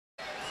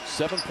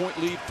7-point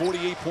lead,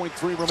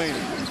 48.3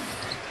 remaining.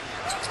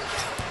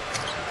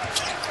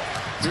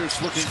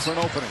 Pierce looking for an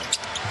opening.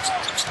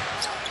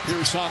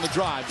 Pierce on the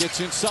drive, gets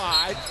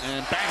inside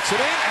and banks it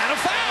in, and a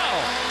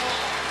foul.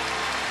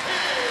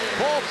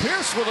 Paul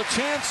Pierce with a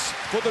chance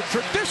for the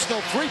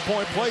traditional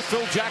three-point play.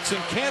 Phil Jackson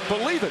can't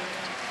believe it.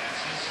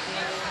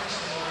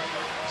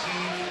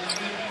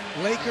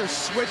 Lakers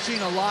switching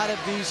a lot of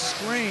these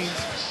screens.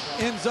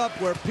 Ends up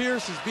where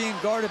Pierce is being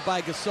guarded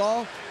by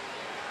Gasol.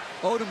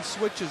 Odom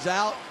switches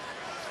out.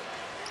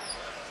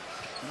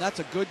 And that's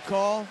a good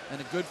call and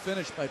a good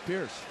finish by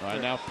Pierce. All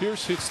right, now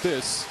Pierce hits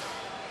this.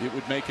 It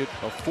would make it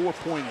a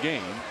 4-point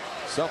game.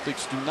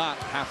 Celtics do not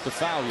have to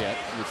foul yet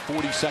with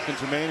 40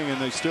 seconds remaining,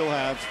 and they still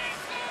have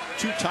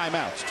two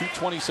timeouts, two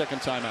 20-second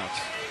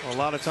timeouts. A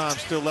lot of time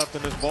still left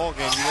in this ball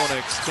game. You want to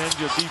extend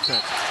your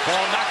defense.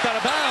 Ball knocked out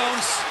of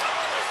bounds.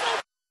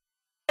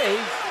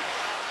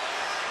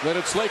 That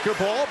it's Laker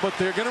ball, but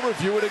they're going to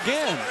review it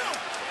again.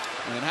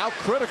 And how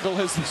critical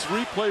has this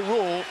replay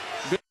rule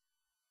been?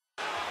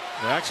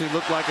 It actually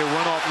looked like it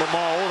went off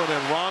Lamar Odom,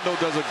 and Rondo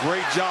does a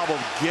great job of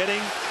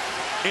getting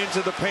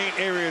into the paint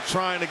area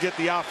trying to get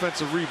the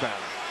offensive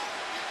rebound.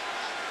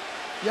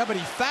 Yeah, but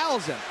he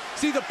fouls him.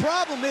 See, the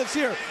problem is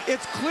here,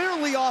 it's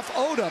clearly off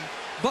Odom,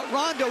 but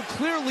Rondo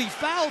clearly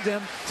fouled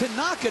him to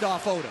knock it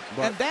off Odom.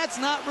 Right. And that's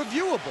not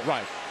reviewable.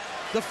 Right.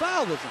 The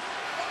foul isn't.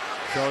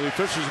 So the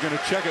officials are going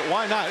to check it.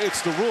 Why not?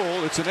 It's the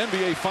rule. It's an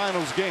NBA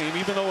Finals game.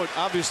 Even though it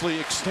obviously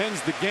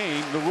extends the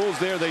game, the rule's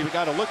there. They've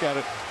got to look at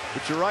it.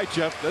 But you're right,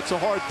 Jeff. That's a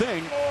hard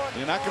thing.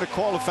 You're not going to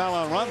call a foul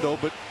on Rondo,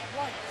 but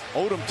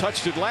Odom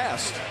touched it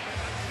last.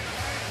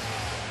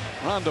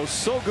 Rondo's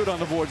so good on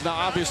the boards. Now,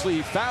 obviously,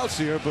 he fouls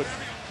here, but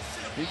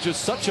he's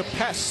just such a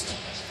pest.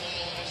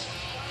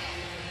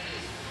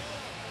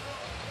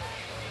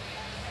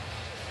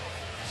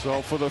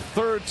 So for the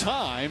third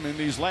time in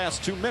these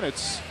last 2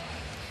 minutes,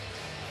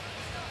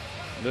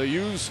 they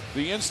use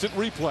the instant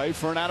replay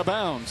for an out of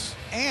bounds.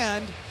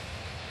 And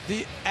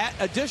the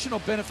additional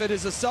benefit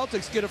is the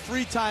Celtics get a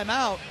free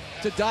timeout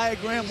to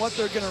diagram what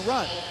they're going to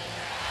run.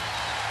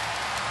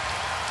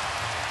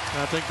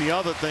 And I think the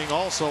other thing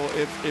also,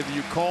 if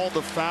you call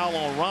the foul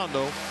on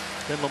Rondo,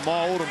 then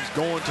Lamar Odom's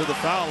going to the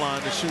foul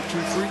line to shoot 2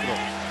 free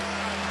throws.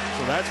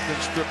 So that's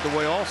been stripped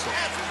away also.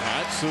 All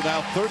right, so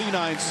now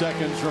 39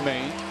 seconds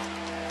remain.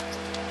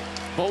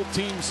 Both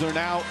teams are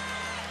now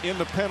in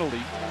the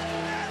penalty.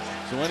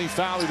 So any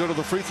foul, we go to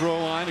the free throw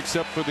line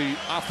except for the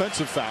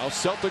offensive foul.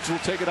 Celtics will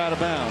take it out of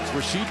bounds.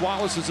 Rasheed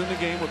Wallace is in the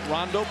game with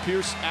Rondo,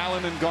 Pierce,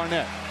 Allen, and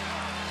Garnett.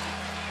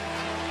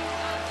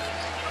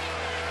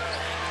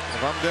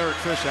 If I'm Derek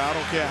Fisher, I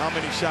don't care how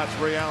many shots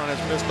Ray Allen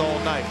has missed all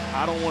night.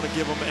 I don't want to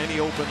give him any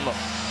open look.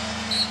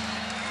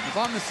 If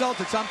I'm the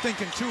Celtics, I'm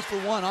thinking 2 for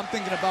 1. I'm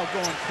thinking about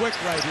going quick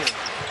right here.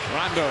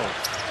 Rondo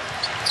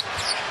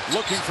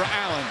looking for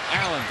Allen.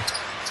 Allen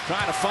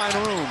trying to find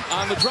room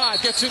on the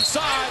drive, gets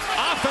inside,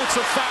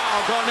 offensive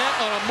foul. Garnett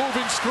on a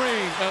moving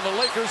screen, and the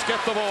Lakers get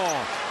the ball.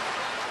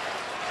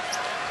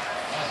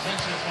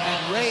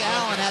 And Ray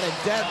Allen had a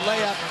dead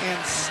layup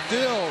and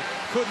still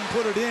couldn't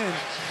put it in,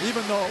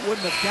 even though it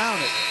wouldn't have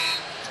counted.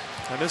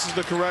 And this is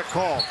the correct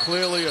call.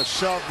 Clearly a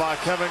shove by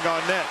Kevin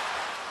Garnett.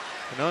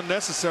 An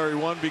unnecessary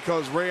one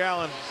because Ray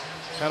Allen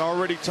had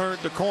already turned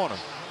the corner.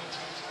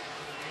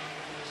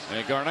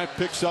 And Garnett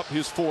picks up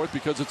his 4th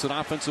because it's an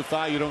offensive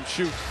foul. You don't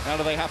shoot. Now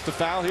do they have to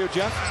foul here,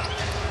 Jeff?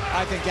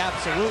 I think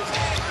absolutely.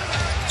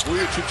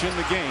 Vujacic in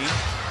the game.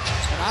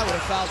 And I would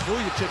have fouled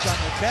Vujacic on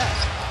the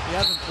catch. He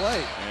hasn't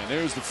played. And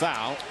there's the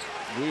foul.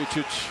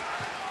 Vujacic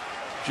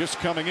just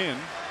coming in.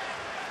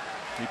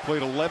 He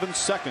played 11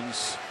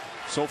 seconds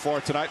so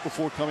far tonight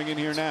before coming in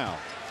here now.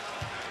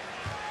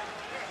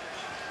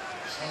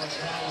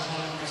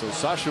 So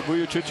Sasha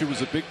Vujacic, who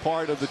was a big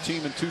part of the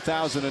team in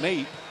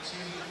 2008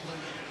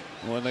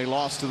 when they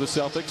lost to the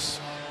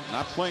Celtics,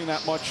 not playing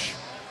that much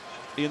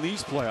in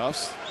these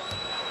playoffs.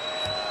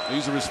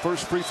 These are his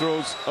first free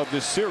throws of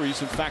this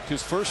series. In fact,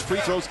 his first free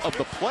throws of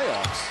the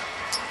playoffs.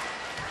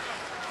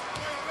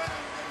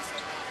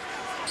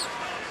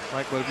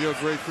 Right, but if you're a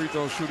great free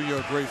throw shooter, you're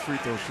a great free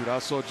throw shooter. I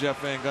saw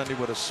Jeff Van Gundy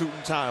with a suit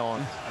and tie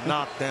on,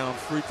 knock down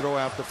free throw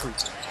after free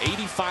throw.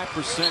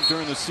 85%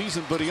 during the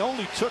season, but he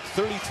only took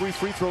 33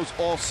 free throws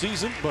all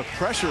season. But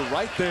pressure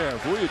right there.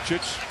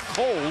 Vujacic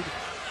cold,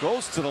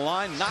 goes to the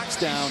line,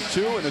 knocks down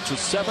 2, and it's a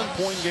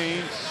 7-point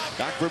game.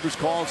 Doc Rivers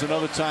calls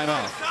another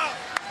timeout.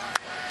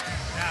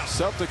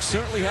 Celtics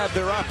certainly had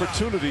their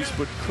opportunities,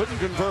 but couldn't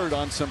convert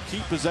on some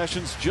key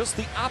possessions. Just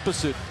the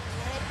opposite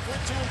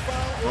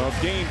of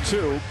game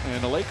 2,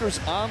 and the Lakers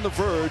on the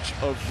verge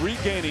of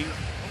regaining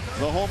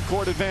the home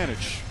court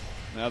advantage.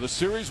 Now the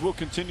series will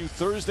continue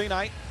Thursday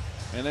night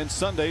and then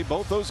Sunday.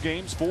 Both those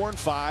games 4 and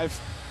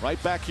 5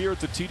 right back here at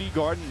the TD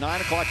Garden,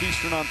 9 o'clock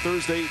Eastern on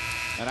Thursday,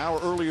 an hour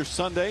earlier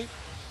Sunday,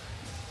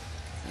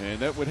 and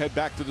that would head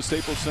back to the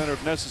Staples Center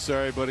if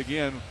necessary. But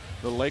again,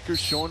 the Lakers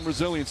showing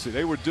resiliency.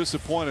 They were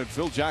disappointed.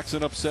 Phil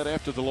Jackson upset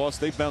after the loss.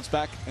 They bounced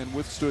back and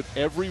withstood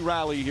every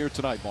rally here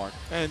tonight, Mark.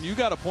 And you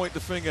got to point the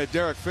finger at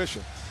Derek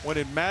Fisher. When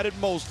it mattered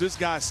most, this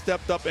guy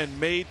stepped up and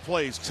made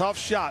plays. Tough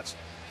shots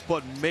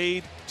but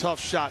made tough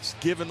shots,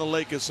 giving the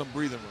Lakers some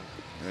breathing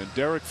room. And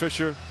Derek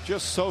Fisher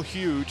just so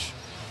huge.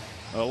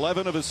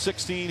 11 of his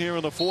 16 here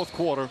in the fourth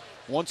quarter.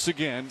 Once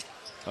again,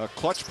 a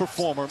clutch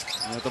performer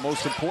at the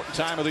most important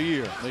time of the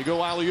year. They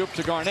go alley-oop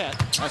to Garnett.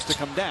 Has to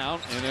come down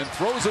and then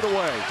throws it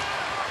away.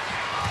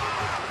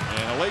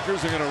 And the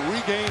Lakers are going to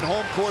regain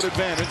home court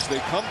advantage. They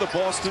come to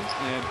Boston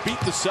and beat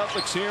the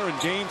Celtics here in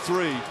Game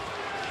 3.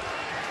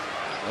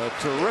 A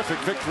terrific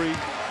victory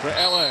for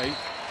LA.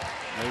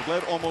 They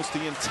led almost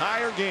the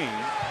entire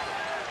game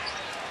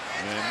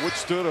and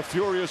withstood a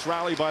furious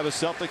rally by the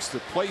Celtics. The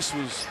place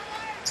was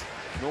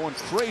going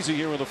crazy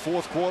here in the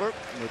fourth quarter,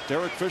 with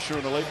Derek Fisher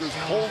and the Lakers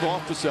hold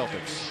off the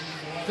Celtics.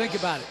 Think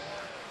about it.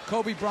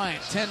 Kobe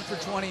Bryant, 10 for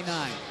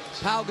 29.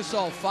 Pau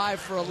Gasol, 5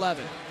 for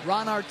 11.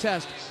 Ron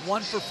Artest,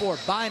 1 for 4.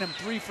 Bynum,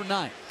 3 for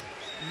 9.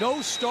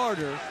 No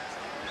starter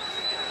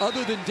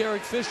other than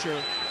Derek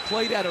Fisher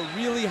played at a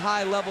really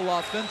high level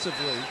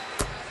offensively,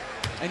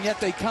 and yet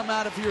they come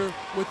out of here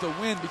with the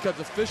win because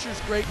of Fisher's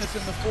greatness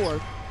in the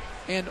fourth,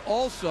 and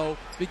also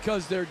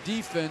because their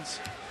defense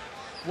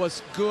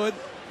was good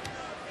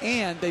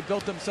and they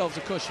built themselves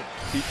a cushion.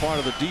 Key part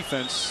of the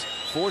defense,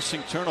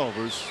 forcing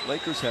turnovers.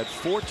 Lakers had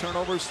 4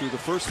 turnovers through the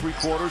first 3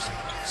 quarters,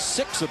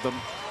 6 of them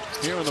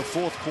here in the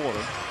fourth quarter.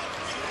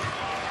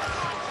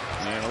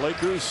 And the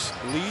Lakers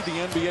lead the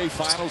NBA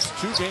Finals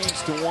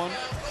 2-1.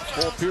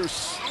 Paul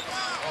Pierce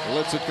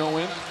lets it go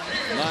in,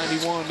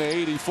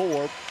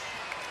 91-84.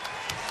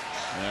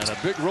 And a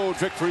big road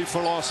victory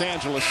for Los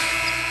Angeles.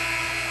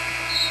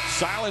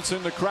 Silence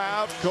in the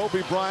crowd.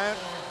 Kobe Bryant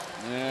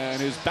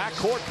and his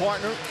backcourt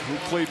partner, who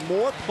played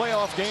more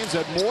playoff games,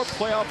 had more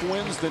playoff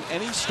wins than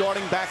any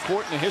starting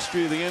backcourt in the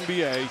history of the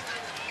NBA,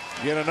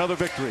 get another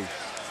victory.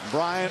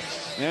 Bryant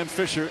and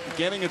Fisher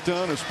getting it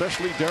done,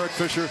 especially Derek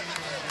Fisher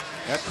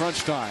at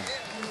crunch time.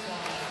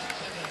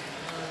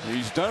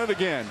 He's done it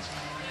again.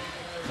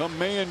 Come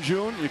May and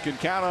June, you can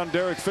count on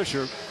Derek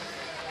Fisher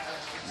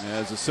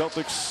as the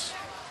Celtics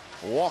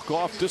walk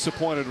off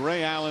disappointed.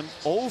 Ray Allen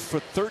 0 for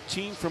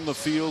 13 from the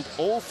field,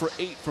 0 for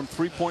 8 from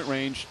three-point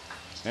range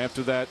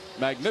after that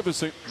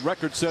magnificent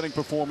record-setting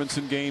performance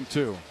in Game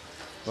 2.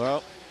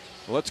 Well,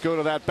 let's go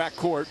to that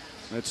backcourt.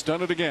 It's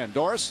done it again.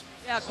 Doris?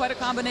 Yeah, quite a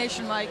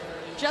combination, Mike.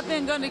 Jeff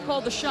Van Gundy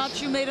called the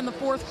shots you made in the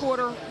fourth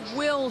quarter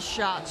will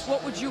shots.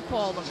 What would you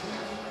call them?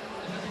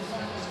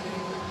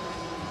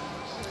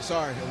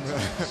 Sorry.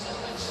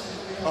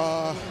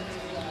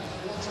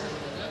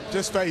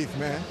 Just faith,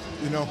 man.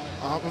 You know,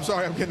 I'm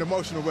sorry I'm getting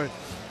emotional, but,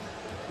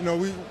 you know,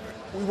 we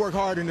work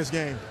hard in this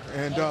game.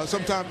 And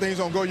sometimes things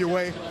don't go your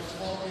way,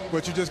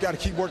 but you just got to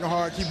keep working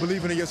hard, keep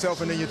believing in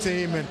yourself and in your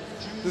team. And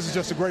this is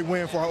just a great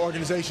win for our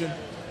organization.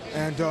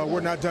 And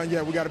we're not done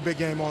yet. We got a big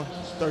game on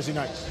Thursday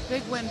night.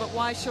 Big win, but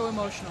why so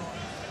emotional?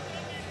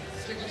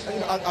 You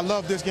know, I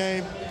love this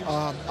game.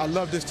 I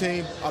love this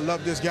team. I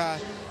love this guy.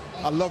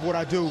 I love what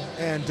I do.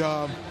 And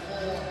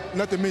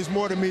nothing means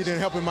more to me than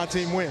helping my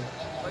team win.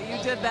 Well,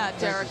 you did that,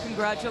 Derek.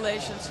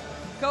 Congratulations.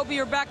 Kobe,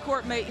 your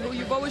backcourt mate, who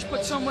you've always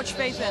put so much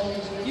faith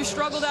in. You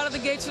struggled out of the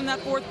gates in that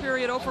fourth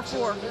period, 0 for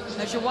 4.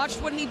 As you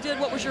watched what he did,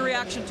 what was your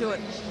reaction to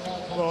it?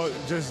 Well,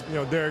 just, you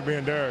know, Derek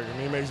being Derek. I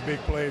mean, he makes big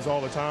plays all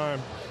the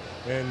time.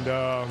 And,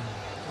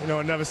 you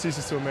know, it never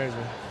ceases to amaze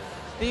me.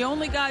 The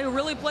only guy who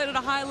really played at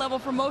a high level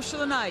for most of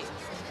the night.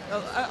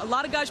 A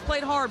lot of guys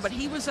played hard, but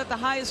he was at the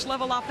highest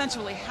level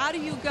offensively. How do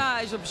you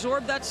guys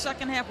absorb that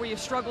second half where you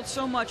struggled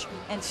so much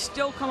and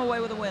still come away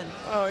with a win?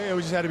 Oh, yeah,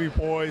 we just had to be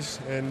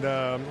poised and,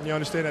 you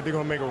understand that they're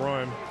going to make a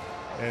run.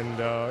 And,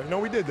 you know,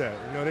 we did that.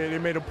 You know, they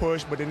made a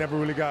push, but they never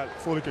really got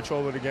fully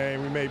control of the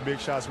game. We made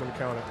big shots when it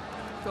counted.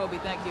 Kobe,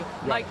 thank you.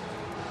 Yeah. Mike.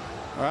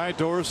 All right,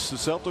 Doris, the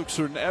Celtics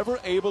are never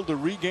able to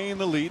regain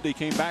the lead. They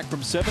came back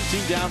from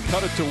 17 down,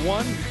 cut it to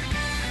 1,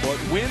 but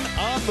win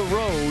on the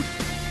road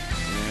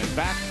and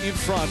back in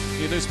front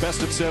in this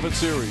best-of-7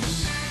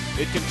 series.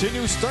 It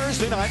continues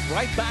Thursday night,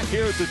 right back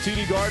here at the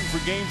TD Garden for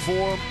Game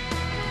 4.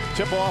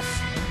 Tip-off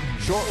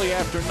shortly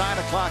after 9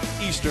 o'clock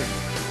Eastern.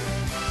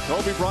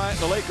 Kobe Bryant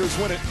and the Lakers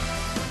win it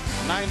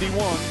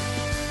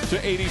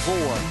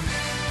 91-84.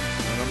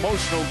 An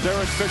emotional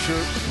Derek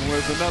Fisher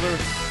with another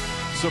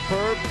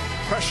superb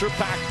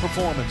pressure-packed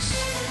performance.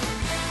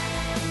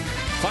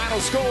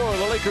 Final score,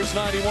 the Lakers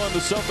 91, the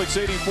Celtics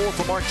 84.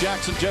 For Mark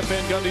Jackson, Jeff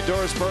Van Gundy,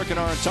 Doris Burke, and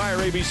our entire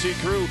ABC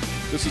crew,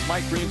 this is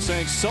Mike Green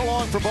saying so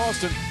long for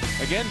Boston.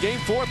 Again, Game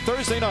 4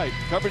 Thursday night.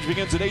 Coverage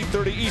begins at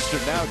 8:30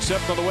 Eastern, now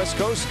except on the West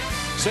Coast.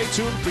 Stay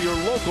tuned for your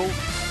local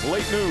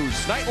late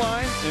news.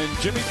 Nightline and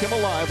Jimmy Kimmel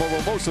Live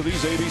over most of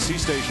these ABC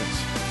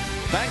stations.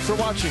 Thanks for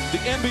watching the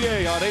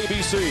NBA on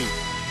ABC,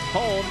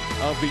 home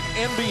of the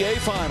NBA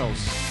Finals.